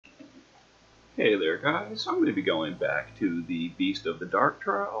Hey there guys, I'm going to be going back to the Beast of the Dark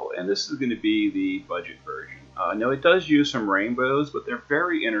trial, and this is going to be the budget version. Now it does use some rainbows, but they're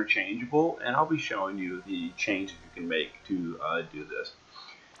very interchangeable, and I'll be showing you the changes you can make to do this.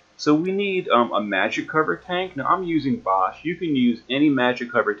 So we need a magic cover tank. Now I'm using Bosch. You can use any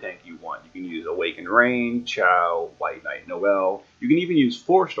magic cover tank you want. You can use Awakened Rain, Chow, White Knight Noel. You can even use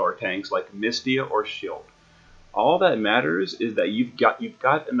 4-star tanks like Mystia or Shield. All that matters is that you've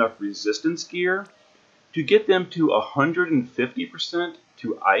got enough resistance gear to get them to 150%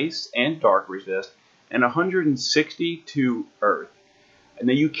 to ice and dark resist, and 160 to earth. And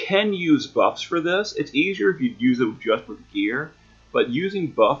then you can use buffs for this. It's easier if you use it just with gear, but using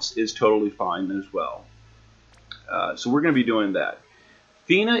buffs is totally fine as well. So we're going to be doing that.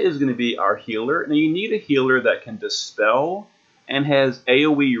 Fina is going to be our healer. Now you need a healer that can dispel and has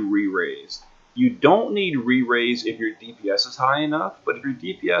AoE re-raise. You don't need re-raise if your DPS is high enough, but if your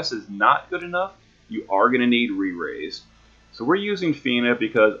DPS is not good enough, you are going to need re-raise. So we're using Fina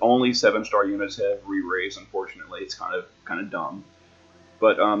because only 7-star units have re-raise. Unfortunately, it's kind of dumb.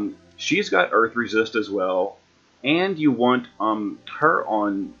 But she's got Earth Resist as well, and you want her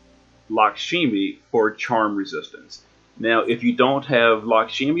on Lakshmi for Charm Resistance. Now, if you don't have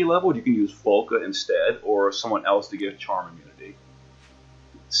Lakshmi leveled, you can use Volca instead, or someone else to give Charm Immunity.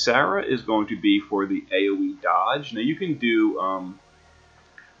 Sarah is going to be for the AoE dodge. Now you can do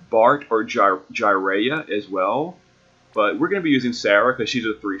Bart or Gyrea as well, but we're going to be using Sarah because she's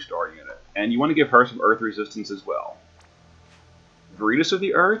a 3-star unit, and you want to give her some Earth resistance as well. Veritas of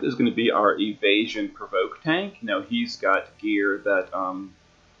the Earth is going to be our Evasion Provoke tank. Now he's got gear that,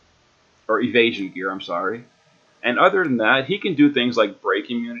 or Evasion gear, I'm sorry. And other than that, he can do things like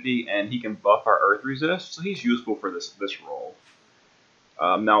Break Immunity, and he can buff our Earth resist, so he's useful for this role.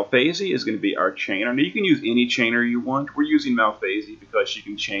 Malphase is going to be our chainer. Now you can use any chainer you want. We're using Malphase because she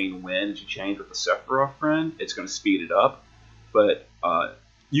can chain wind. She chains with the Sephiroth friend. It's going to speed it up, but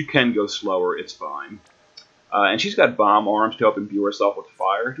you can go slower. It's fine. And she's got bomb arms to help imbue herself with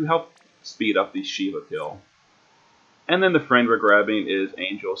fire to help speed up the Shiva kill. And then the friend we're grabbing is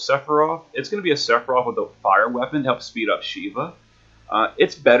Angel Sephiroth. It's going to be a Sephiroth with a fire weapon to help speed up Shiva.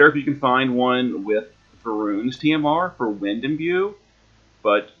 It's better if you can find one with Varun's TMR for wind imbue.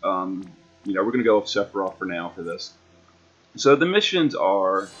 But, you know, we're going to go with Sephiroth for now for this. So the missions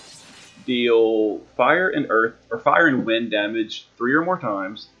are deal fire and earth, or fire and wind damage 3 or more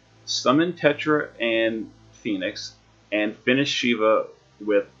times, summon Tetra and Phoenix, and finish Shiva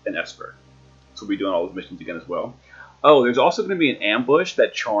with an Esper. So we'll be doing all those missions again as well. Oh, there's also going to be an ambush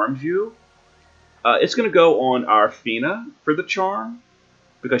that charms you. It's going to go on our Fina for the charm,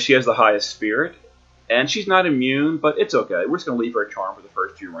 because she has the highest spirit. And she's not immune, but it's okay. We're just going to leave her a charm for the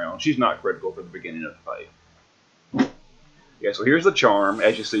first few rounds. She's not critical for the beginning of the fight. Yeah, so here's the charm.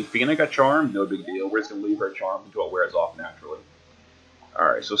 As you see, Fina got charmed, no big deal. We're just going to leave her a charm until it wears off naturally.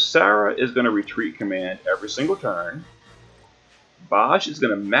 Alright, so Sarah is going to retreat command every single turn. Bosch is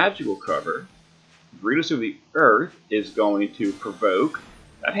going to magical cover. Veritas of the Earth is going to provoke.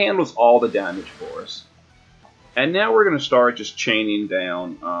 That handles all the damage for us. And now we're going to start just chaining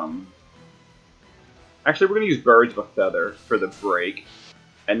down... Actually, we're going to use Birds of a Feather for the break,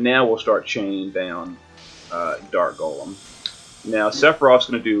 and now we'll start chaining down Dark Golem. Now, Sephiroth's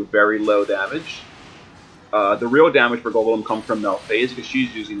going to do very low damage. The real damage for Golem comes from Malphase because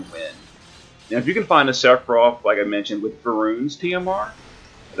she's using Wind. Now, if you can find a Sephiroth, like I mentioned, with Varun's TMR,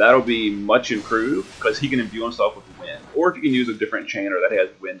 that'll be much improved because he can imbue himself with Wind. Or if you can use a different chainer that has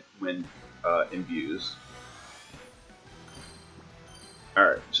Wind imbues.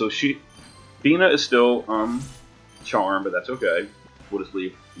 Alright, so Fina is still charmed, but that's okay. We'll just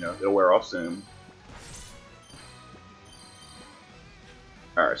leave, you know, it'll wear off soon.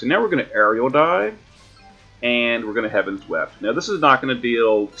 Alright, so now we're going to aerial dive, and we're going to Heaven's Wept. Now this is not going to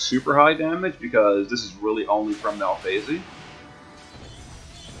deal super high damage because this is really only from Malphase.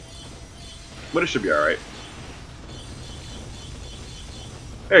 But it should be alright.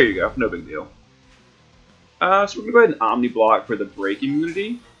 There you go, no big deal. So we're going to go ahead and Omni Block for the break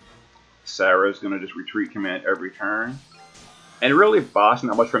immunity. Sarah's going to just retreat command every turn. And really, if Bosch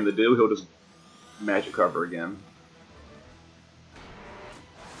not much for him to do, he'll just magic cover again.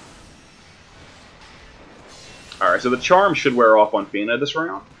 Alright, so the charm should wear off on Fina this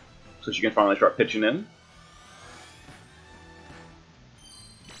round. So she can finally start pitching in.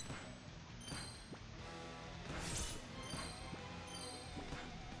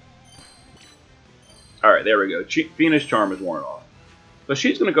 Alright, there we go. Fina's charm is worn off. So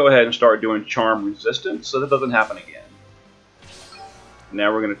she's going to go ahead and start doing charm resistance so that doesn't happen again.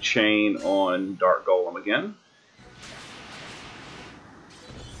 Now we're going to chain on Dark Golem again.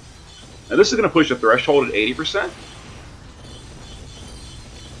 Now this is going to push the threshold at 80%. So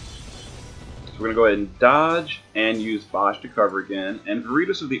we're going to go ahead and dodge and use Bosch to cover again. And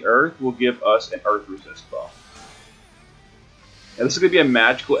Veritas of the Earth will give us an Earth Resist buff. Now this is going to be a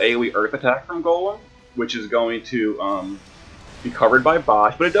magical AoE Earth attack from Golem, which is going to be covered by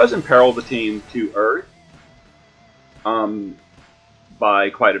Bosch, but it does imperil the team to Earth by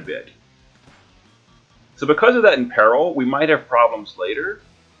quite a bit. So because of that imperil, we might have problems later,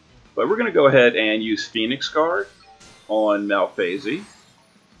 but we're going to go ahead and use Phoenix Guard on Malphase,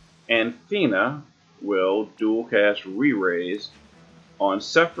 and Fina will dual cast Re-Raise on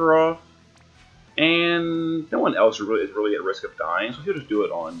Sephiroth, and no one else is really at risk of dying, so she'll just do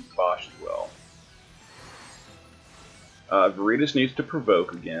it on Bosch as well. Veritas needs to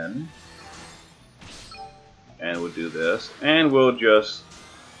provoke again, and we'll do this, and we'll just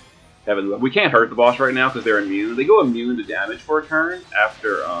have it. We can't hurt the boss right now because they're immune. They go immune to damage for a turn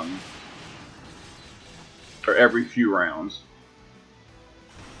after, or every few rounds.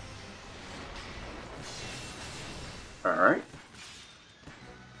 Alright.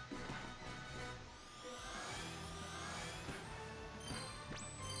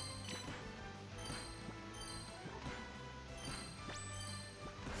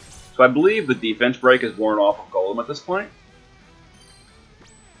 So I believe the defense break is worn off of Golem at this point.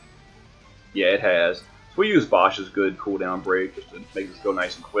 Yeah, it has. So we use Bosch's good cooldown break just to make this go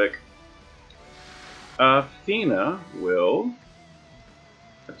nice and quick. Fina will,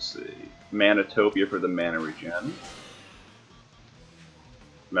 let's see, Manatopia for the mana regen.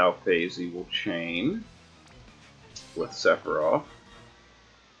 Malphase will chain with Sephiroth.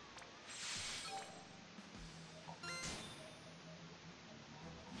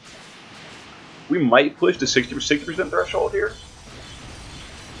 We might push the 60% threshold here.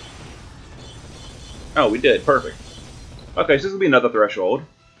 Oh, we did. Perfect. Okay, so this will be another threshold.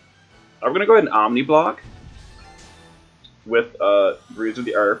 We're going to go ahead and Omni Block with Breeze of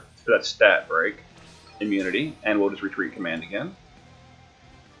the Earth for that stat break, immunity, and we'll just retreat command again.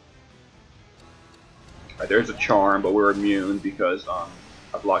 Alright, there's a charm, but we're immune because I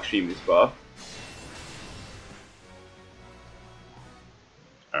blocked Shimi's buff.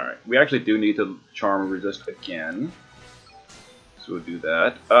 Alright, we actually do need to charm and resist again. So we'll do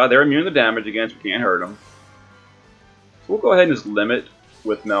that. They're immune to damage again, so we can't hurt them. So we'll go ahead and just limit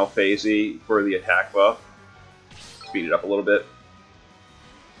with Malphase for the attack buff. Speed it up a little bit.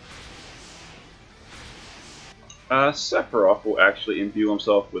 Sephiroth will actually imbue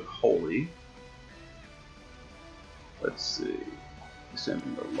himself with Holy. Let's see.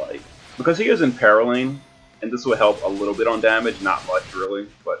 Sending the light. Because he is imperiling, and this will help a little bit on damage, not much really,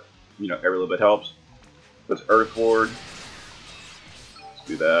 but you know, every little bit helps. Let's Earth Ward. Let's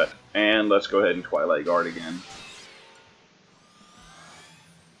do that. And let's go ahead and Twilight Guard again.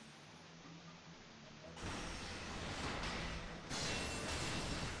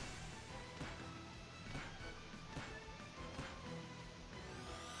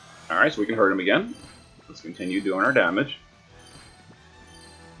 Alright, so we can hurt him again. Let's continue doing our damage.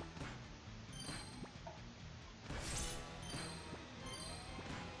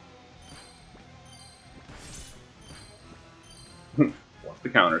 Once the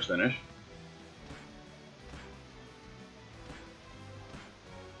counter's finished.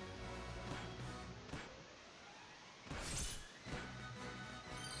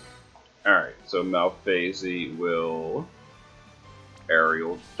 Alright, so Malphase will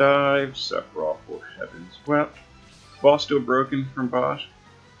Aerial Dive, Sephiroth will Heaven's Wept. Boss still broken from Bosch?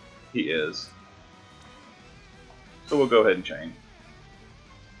 He is. So we'll go ahead and chain.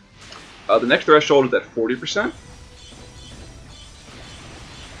 The next threshold is at 40%.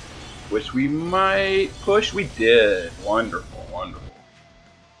 Which we might push. We did. Wonderful, wonderful.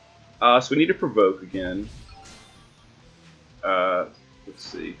 So we need to provoke again. Let's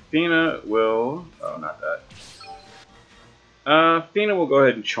see. Fina will... Oh, not that. Fina will go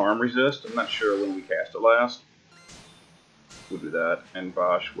ahead and Charm Resist. I'm not sure when we cast it last. We'll do that. And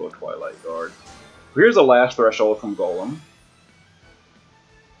Bosch will Twilight Guard. Here's the last threshold from Golem.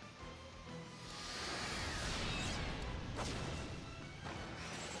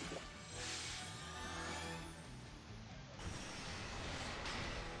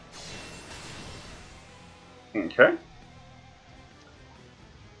 Okay.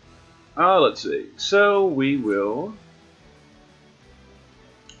 Let's see. So we will...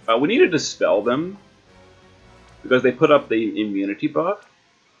 we need to dispel them because they put up the immunity buff.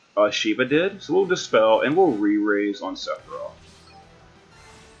 Shiva did. So we'll dispel and we'll re-raise on Sephiroth.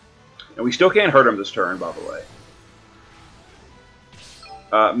 And we still can't hurt him this turn, by the way.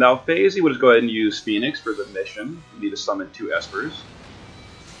 Malphase will just go ahead and use Phoenix for the mission. We need to summon 2 Espers.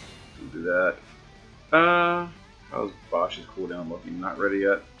 Do do that. How's Bosch's cooldown looking? Not ready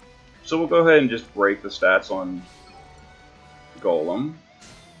yet. So we'll go ahead and just break the stats on Golem.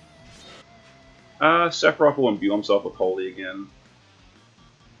 Sephiroth will imbue himself with Holy again.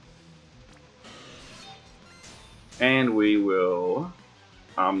 And we will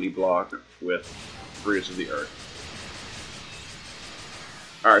Omni Block with Freeze of the Earth.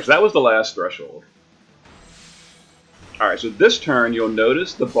 Alright, so that was the last threshold. Alright, so this turn you'll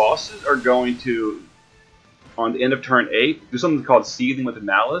notice the bosses are going to, on the end of turn 8, do something called Seething with the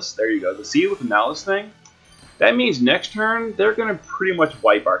Malice. There you go, the Seething with the Malice thing. That means next turn they're going to pretty much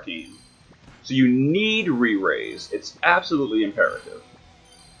wipe our team. So you need re-raise. It's absolutely imperative.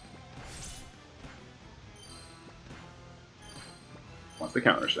 Once the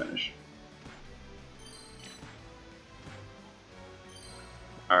counters finish.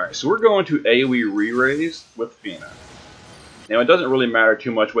 Alright, so we're going to AoE re-raise with Fina. Now it doesn't really matter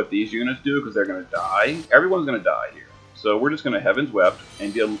too much what these units do because they're going to die. Everyone's going to die here. So we're just going to Heaven's Wept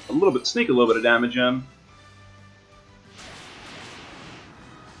and deal a little bit, sneak a little bit of damage in.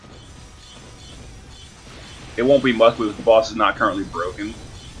 It won't be much because the boss is not currently broken.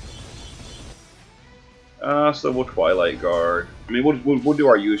 So we'll Twilight Guard. I mean, we'll do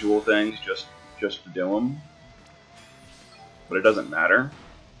our usual things just to do them. But it doesn't matter.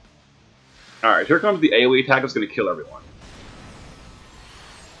 Alright, here comes the AoE attack that's going to kill everyone.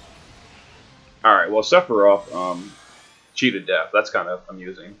 Alright, well, Sephiroth cheated death. That's kind of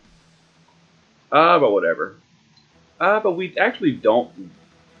amusing. But whatever. But we actually don't...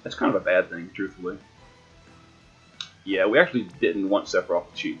 That's kind of a bad thing, truthfully. Yeah, we actually didn't want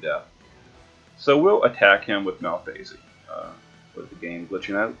Sephiroth to cheat death. So we'll attack him with Malphasing. What is the game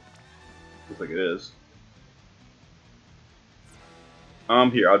glitching out? Looks like it is.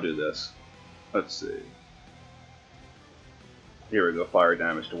 Here, I'll do this. Let's see. Here we go, fire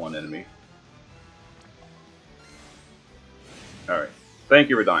damage to one enemy. Alright. Thank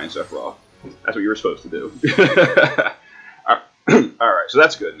you for dying, Sephiroth. That's what you were supposed to do. Alright, so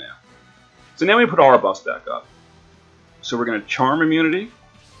that's good now. So now we put all our buffs back up. So we're going to Charm Immunity.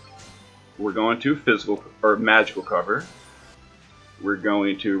 We're going to Physical or Magical Cover. We're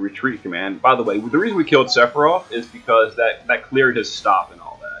going to Retreat Command. By the way, the reason we killed Sephiroth is because that cleared his stop and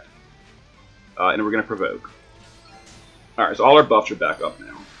all that. And we're going to Provoke. Alright, so all our buffs are back up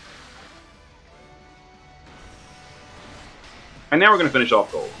now. And now we're going to finish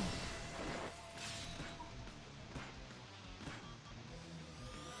off Golem.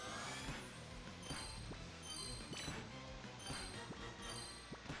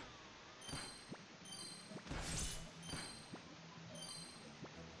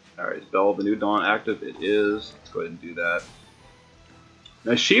 Alright, is Bell of the New Dawn active? It is. Let's go ahead and do that.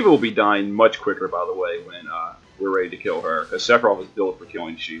 Now Shiva will be dying much quicker, by the way, when we're ready to kill her, because Sephiroth is built for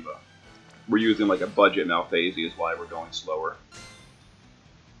killing Shiva. We're using like a budget Malphasing is why we're going slower.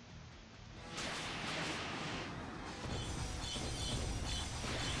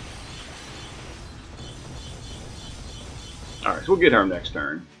 Alright, so we'll get her next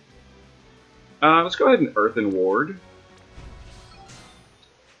turn. Let's go ahead and Earthen Ward.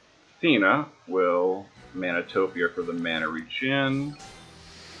 Fina will Manatopia for the Mana Regen.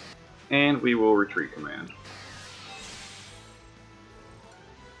 And we will Retreat Command.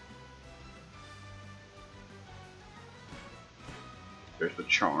 There's the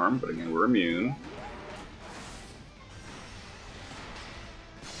Charm, but again, we're immune.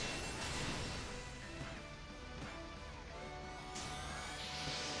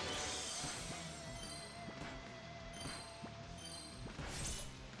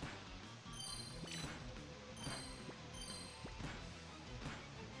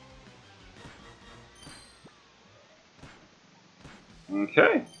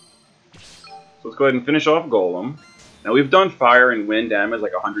 Okay. So let's go ahead and finish off Golem. Now we've done fire and wind damage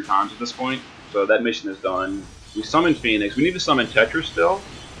like 100 times at this point, so that mission is done. We summoned Phoenix. We need to summon Tetra still,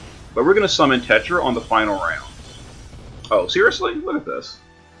 but we're going to summon Tetra on the final round. Oh, seriously? Look at this.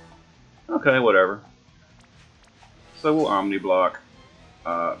 Okay, whatever. So we'll Omni Block.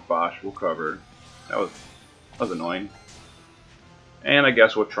 Bosch will cover. That was annoying. And I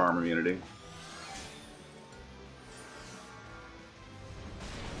guess we'll Charm Immunity.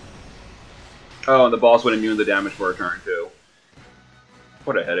 Oh, and the boss would immune the damage for a turn, too.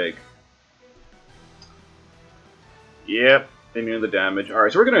 What a headache. Yep, immune the damage.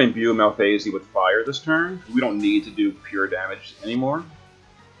 Alright, so we're going to imbue Malphasing with fire this turn. We don't need to do pure damage anymore.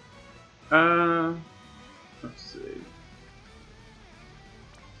 Let's see.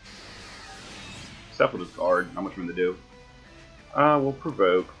 Except with his guard, not much room to do. We'll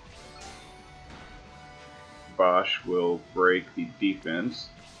Provoke. Bosch will break the defense.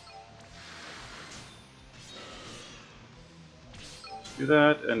 Do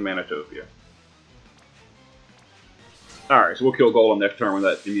that, and Manatopia. Alright, so we'll kill Golem next turn when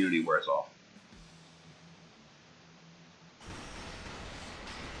that immunity wears off.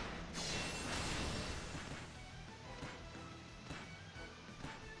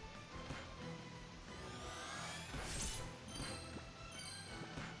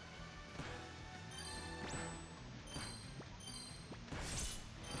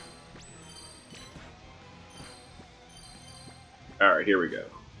 Alright, here we go.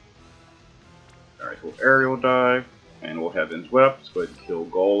 Alright, so we'll aerial dive, and we'll Heaven's Wept. Let's go ahead and kill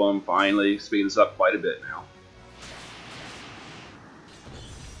Golem, finally. Speed this up quite a bit now.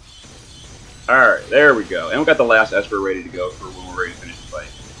 Alright, there we go. And we got the last Esper ready to go for when we're ready to finish the fight.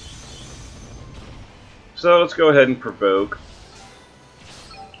 So let's go ahead and provoke.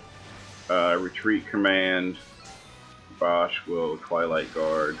 Retreat Command. Bosch will Twilight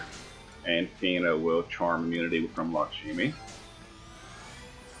Guard. And Fina will Charm Immunity from Lakshmi.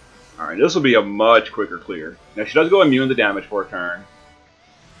 Alright, this will be a much quicker clear. Now she does go immune to damage for a turn.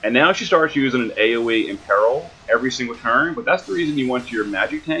 And now she starts using an AoE Imperil every single turn, but that's the reason you want your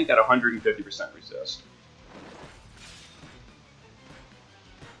magic tank at 150% resist.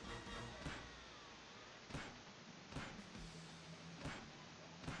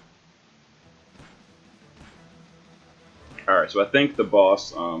 Alright, so I think the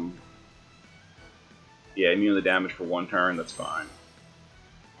boss, yeah, immune to damage for one turn, that's fine.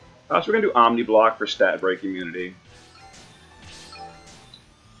 So we're going to do Omni Block for stat break immunity.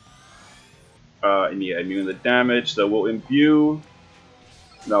 And yeah, immune to damage. So we'll imbue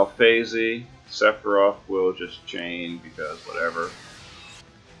Malphase. Sephiroth will just chain because whatever.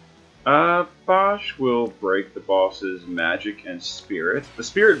 Bosch will break the boss's magic and spirit. The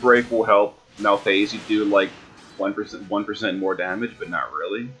spirit break will help Malphase do like 1% more damage, but not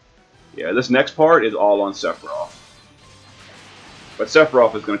really. Yeah, this next part is all on Sephiroth. But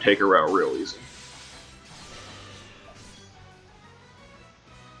Sephiroth is going to take her out real easy.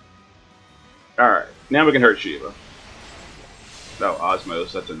 Alright, now we can hurt Shiva. Oh,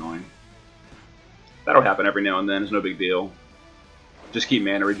 Osmos, that's annoying. That'll happen every now and then, it's no big deal. Just keep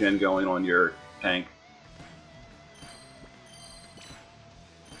mana regen going on your tank.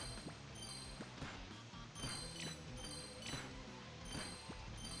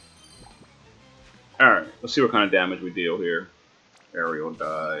 Alright, let's see what kind of damage we deal here. Aerial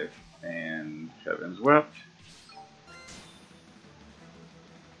dive and Heaven's Wept.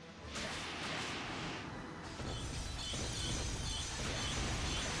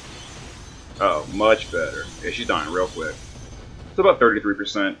 Oh, much better. Yeah, she's dying real quick. It's about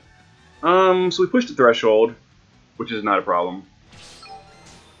 33%. So we pushed the threshold, which is not a problem.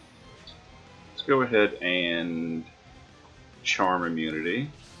 Let's go ahead and Charm Immunity.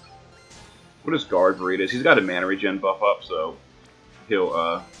 What does Guard Veritas? He's got a mana regen buff up, so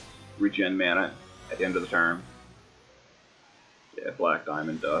he'll regen mana at the end of the turn. Yeah, Black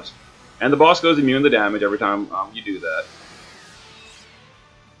Diamond Dust. And the boss goes immune to damage every time you do that.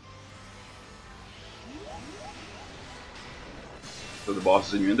 So the boss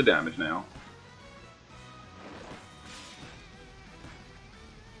is immune to damage now.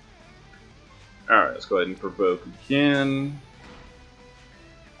 Alright, let's go ahead and provoke again.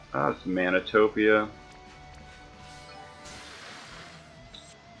 It's Manatopia.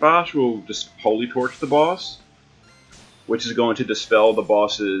 Bosch will just Holy Torch the boss, which is going to dispel the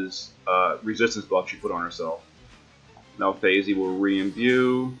boss's resistance buff she put on herself. Malphase will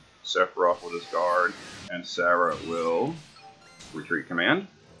re-imbue, Sephiroth will discard, and Sarah will Retreat Command.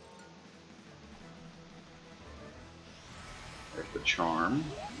 There's the Charm.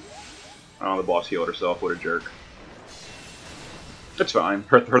 Oh, the boss healed herself, what a jerk. It's fine.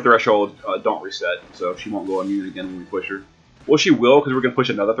 Her threshold don't reset, so she won't go immune again when we push her. Well, she will, because we're going to push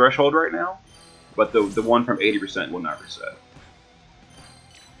another threshold right now. But the one from 80% will not reset.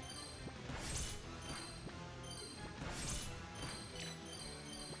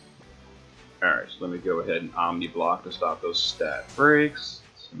 Alright, so let me go ahead and Omni Block to stop those stat breaks.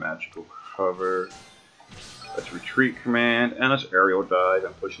 It's Magical Cover. Let's Retreat Command, and let's Aerial Dive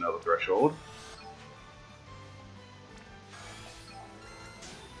and push another threshold.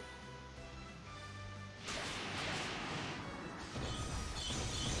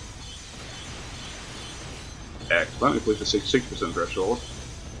 Excellent, we pushed the 60% threshold.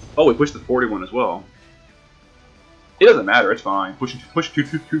 Oh, we pushed the 41 as well. It doesn't matter, it's fine. Push two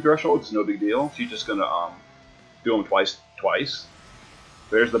thresholds is no big deal. She's just gonna do them twice.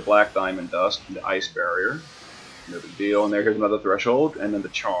 There's the Black Diamond Dust and the Ice Barrier. No big deal. And here's another threshold. And then the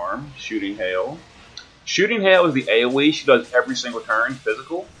Charm, Shooting Hail. Shooting Hail is the AoE she does every single turn,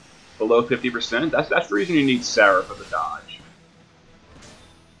 physical, below 50%. That's the reason you need Sarah for the dodge.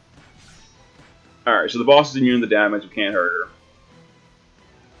 Alright, so the boss is immune to the damage, we can't hurt her.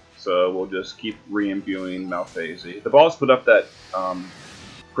 So we'll just keep re-imbuing Malphase. The boss put up that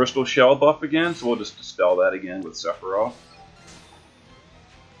crystal shell buff again, so we'll just dispel that again with Sephiroth.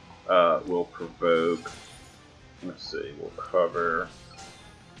 We'll provoke. Let's see, we'll cover,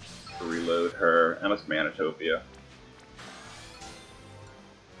 reload her, and let's Manatopia.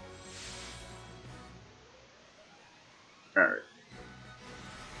 Alright.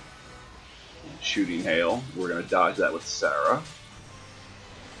 Shooting Hail. We're going to dodge that with Sarah.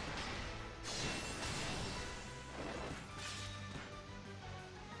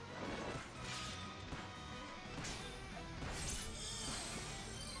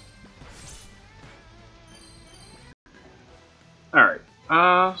 Alright,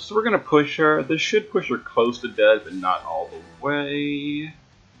 so we're going to push her. This should push her close to dead, but not all the way.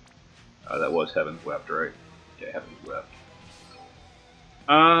 That was Heaven's Wept, right? Yeah, Heaven's Wept.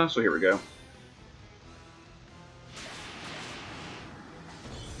 So here we go.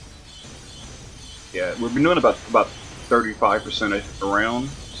 Yeah, we've been doing about 35% around,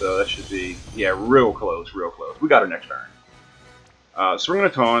 so that should be, yeah, real close, real close. We got her next turn. So we're going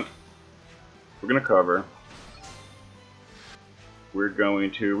to taunt. We're going to cover. We're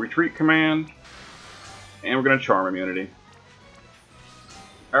going to retreat command, and we're going to charm immunity.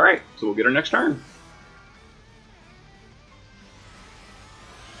 Alright, so we'll get her next turn.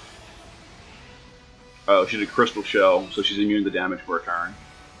 Oh, she did Crystal Shell, so she's immune to damage for a turn.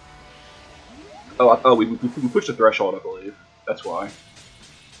 Oh, we pushed the threshold, I believe. That's why.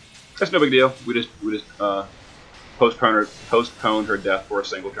 That's no big deal. We just postponed her death for a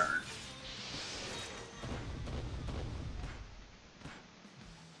single turn.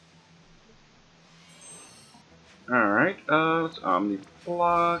 Alright, let's Omni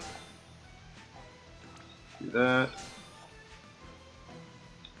block. Do that.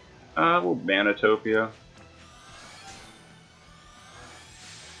 We'll Manatopia.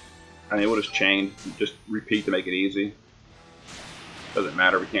 I mean, we'll just chain, just repeat to make it easy. Doesn't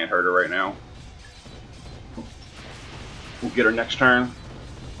matter, we can't hurt her right now. We'll get her next turn.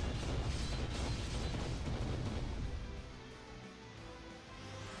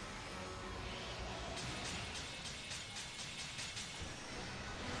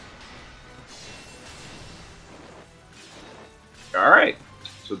 Alright,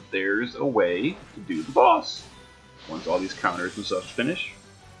 so there's a way to do the boss. Once all these counters and such finish.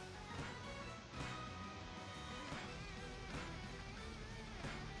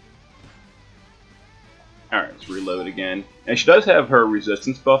 Alright, let's reload again. And she does have her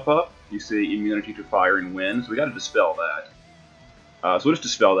resistance buff up. You see immunity to fire and wind, so we gotta dispel that. So we'll just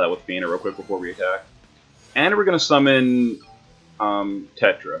dispel that with Fina real quick before we attack. And we're gonna summon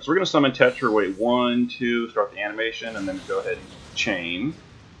Tetra. So we're gonna summon Tetra, wait, 1, 2, start the animation, and then go ahead and chain.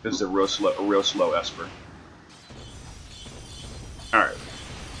 This is a real slow Esper. Alright.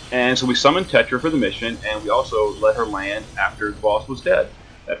 And so we summoned Tetra for the mission, and we also let her land after the boss was dead.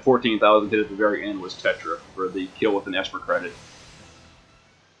 That 14,000 hit at the very end was Tetra for the kill with an Esper credit.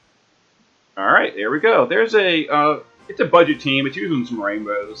 Alright, there we go. There's a, it's a budget team. It's using some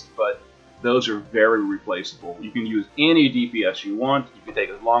rainbows, but those are very replaceable. You can use any DPS you want. You can take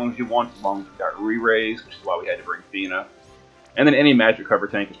as long as you want, as long as you've got re-raise, which is why we had to bring Fina. And then any magic cover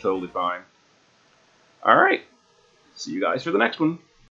tank is totally fine. Alright, see you guys for the next one.